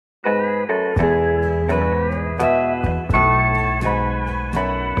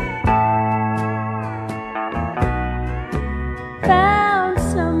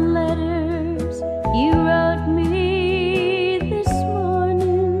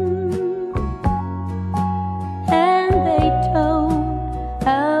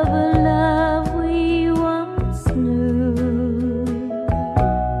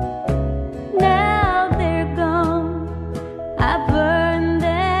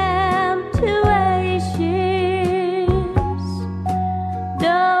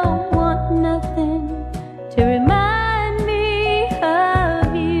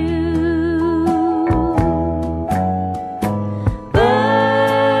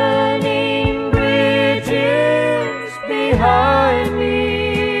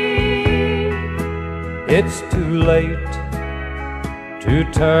It's too late to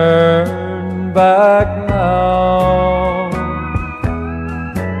turn back now.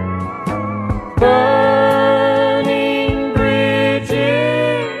 Burning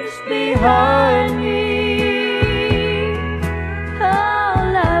bridges behind me.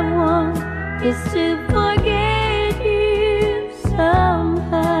 All I want is to forget you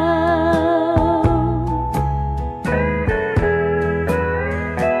somehow.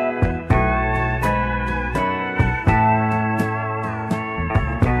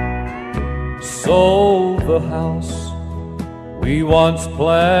 So the house we once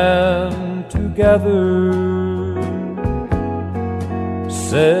planned together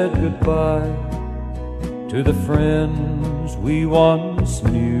said goodbye to the friends we once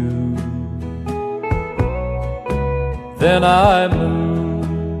knew. Then I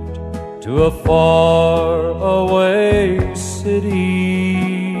moved to a far away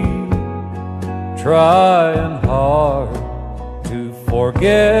city, trying hard to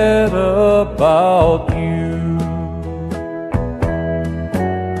forget about you.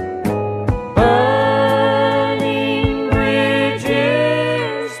 Burning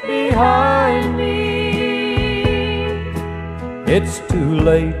bridges behind me. It's too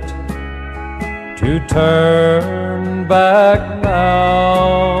late to turn back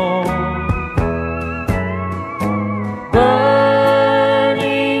now.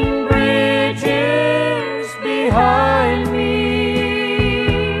 Burning bridges behind me.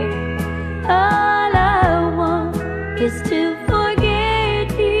 All I want is to forget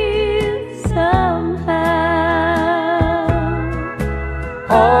you somehow.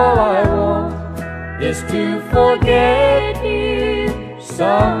 All I want is to forget you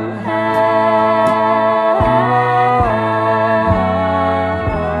somehow.